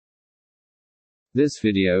This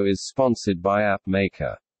video is sponsored by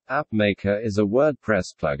AppMaker. AppMaker is a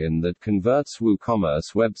WordPress plugin that converts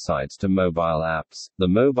WooCommerce websites to mobile apps. The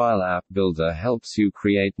mobile app builder helps you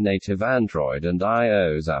create native Android and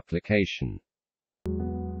iOS application.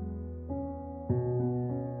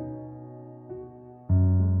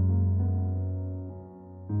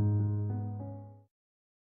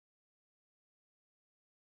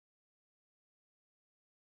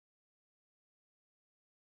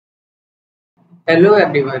 Hello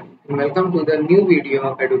everyone and welcome to the new video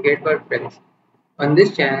of EducateWP. On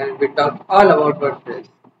this channel we talk all about WordPress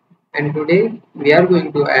and today we are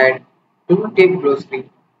going to add tooltip glossary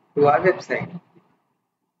to our website.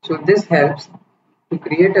 So this helps to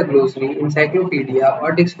create a glossary, encyclopedia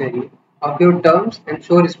or dictionary of your terms and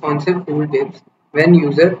show responsive tooltips when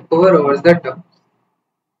user hover the terms.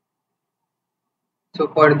 So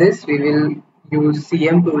for this we will use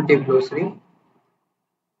CM Tooltip Glossary.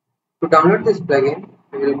 To download this plugin,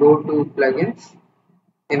 we will go to plugins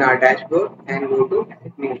in our dashboard and go to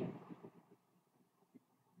admin.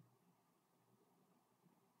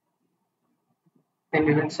 And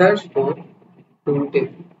we will search for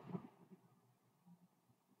tooltip.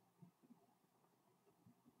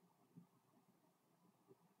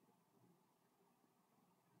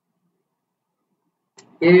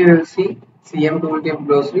 Here you will see CM Tooltip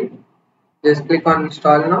Glossary. Just click on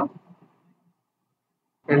install now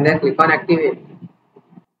and then click on activate.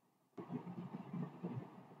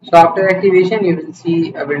 So after activation you will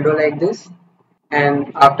see a window like this,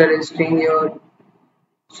 and after registering your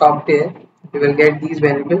software you will get these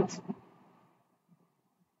benefits.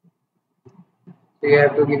 So you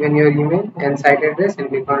have to give in your email and site address and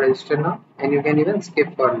click on register now, and you can even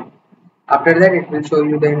skip for now. After that it will show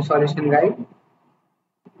you the installation guide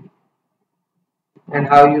and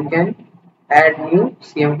how you can add new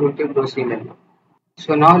CM Tooltip glossary menu.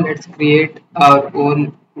 So now let's create our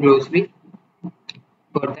own glossary.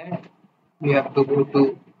 For that we have to go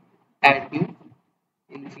to add new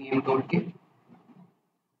in CM Tooltip.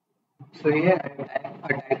 So here I will type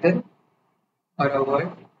a title or a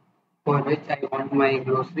word for which I want my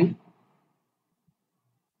glossary,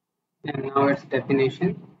 and now its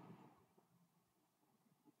definition,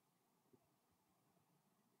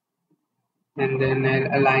 and then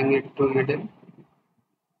I'll align it to middle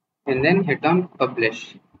and then hit on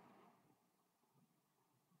publish.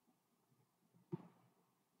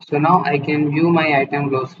 So now I can view my item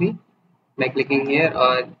glossary by clicking here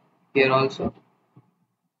or here also.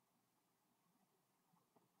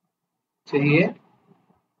 So here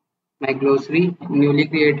my glossary, newly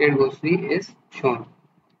created glossary is shown.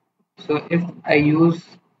 So if I use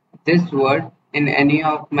this word in any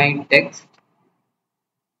of my text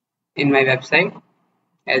in my website,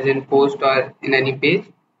 as in post or in any page,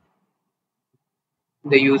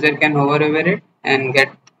 the user can hover over it and get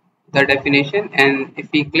the definition, and if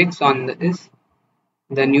he clicks on this,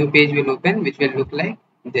 the new page will open which will look like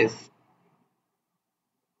this.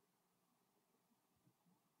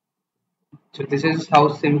 So this is how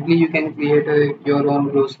simply you can create your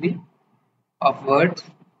own glossary of words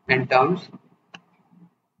and terms.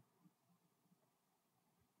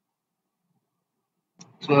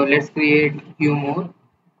 So let's create few more.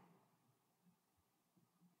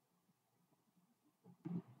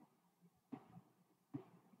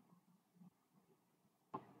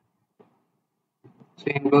 So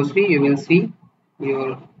in glossary you will see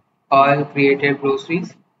your all created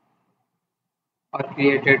glossaries or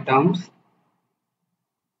created terms.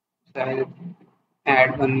 So I'll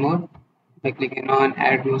add one more by clicking on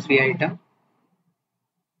add glossary item.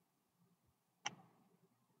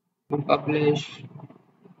 Publish,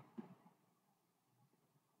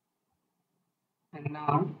 and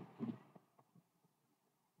now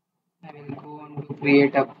I will go on to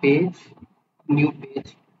create a page, new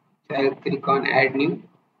page. So I'll click on add new,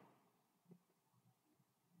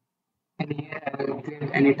 and here I will give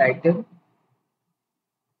any title,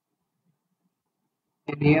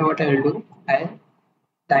 and here what I'll do, I'll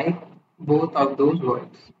type both of those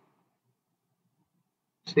words.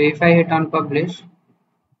 So if I hit on publish,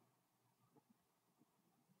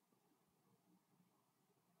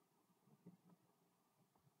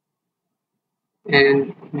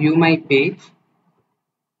 and view my page,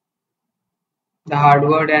 the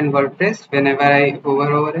hardware and WordPress, whenever I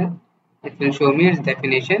hover over it, it will show me its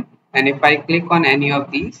definition, and if I click on any of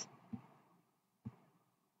these,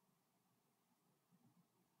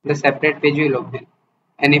 the separate page will open.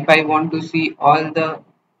 And if I want to see all the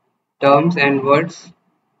terms and words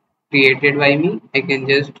created by me, I can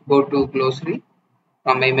just go to glossary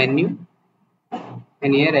from my menu,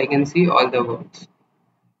 and here I can see all the words.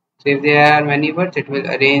 So if there are many words, it will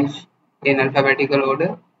arrange in alphabetical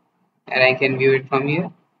order, and I can view it from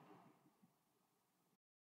here.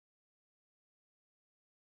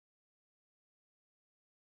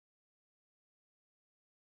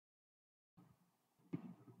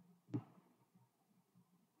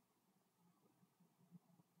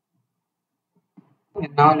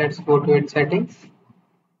 And now let's go to its settings.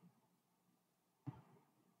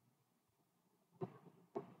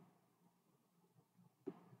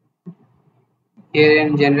 Here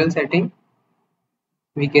in general setting,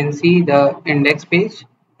 we can see the index page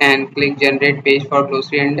and click generate page for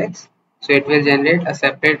glossary index. So it will generate a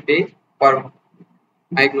separate page for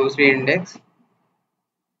my glossary index.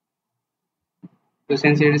 So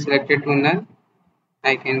since it is selected to none,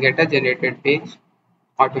 I can get a generated page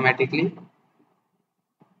automatically.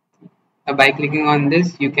 By clicking on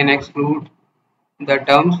this, you can exclude the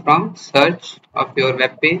terms from search of your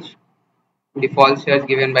web page, default search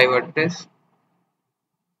given by WordPress.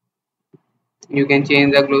 You can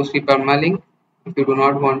change the glossary permalink if you do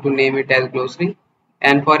not want to name it as glossary.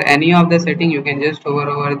 And for any of the setting, you can just hover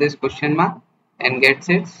over this question mark and get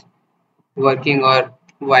its working or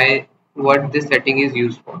what this setting is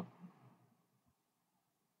used for.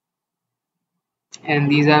 And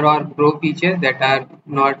these are all pro features that are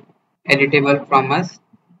not editable from us.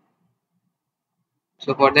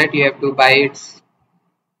 So for that you have to buy its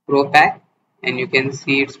pro pack, and you can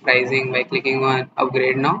see its pricing by clicking on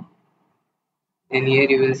upgrade now, and here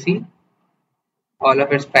you will see all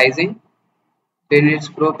of its pricing. So in its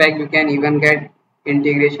pro pack you can even get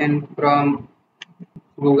integration from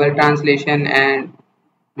Google Translation and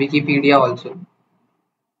Wikipedia also.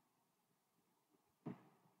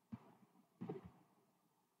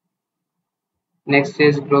 Next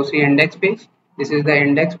is glossary index page. This is the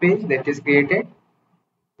index page that is created,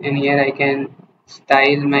 and here I can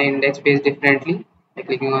style my index page differently by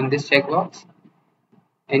clicking on this checkbox,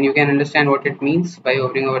 and you can understand what it means by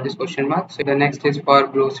hovering over this question mark. So the next is for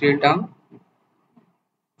glossary term.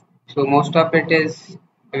 So most of it is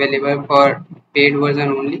available for paid version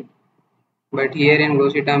only, but here in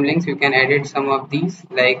glossary term links you can edit some of these,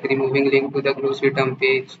 like removing link to the glossary term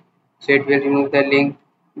page. So it will remove the link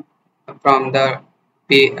from the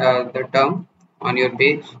term on your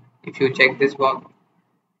page if you check this box,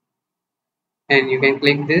 and you can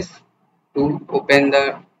click this to open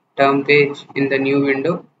the term page in the new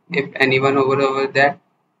window. If anyone hover over that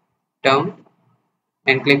term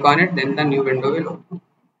and click on it, then the new window will open.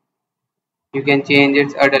 You can change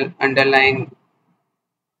its underline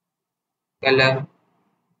color,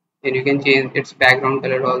 and you can change its background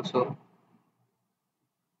color also.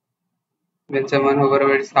 When someone hover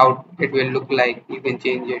over its, how it will look like, you can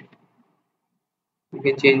change it. You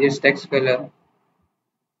can change its text color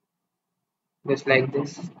just like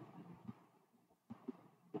this.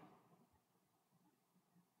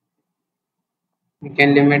 You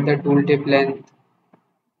can limit the tooltip length.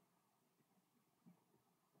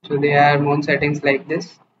 So there are more settings like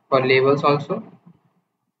this for labels also.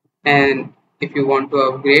 And if you want to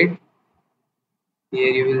upgrade, here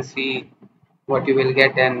you will see what you will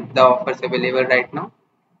get and the offers available right now.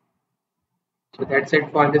 So that's it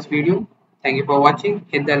for this video. Thank you for watching.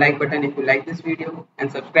 Hit the like button if you like this video and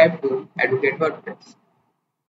subscribe to Educate WordPress.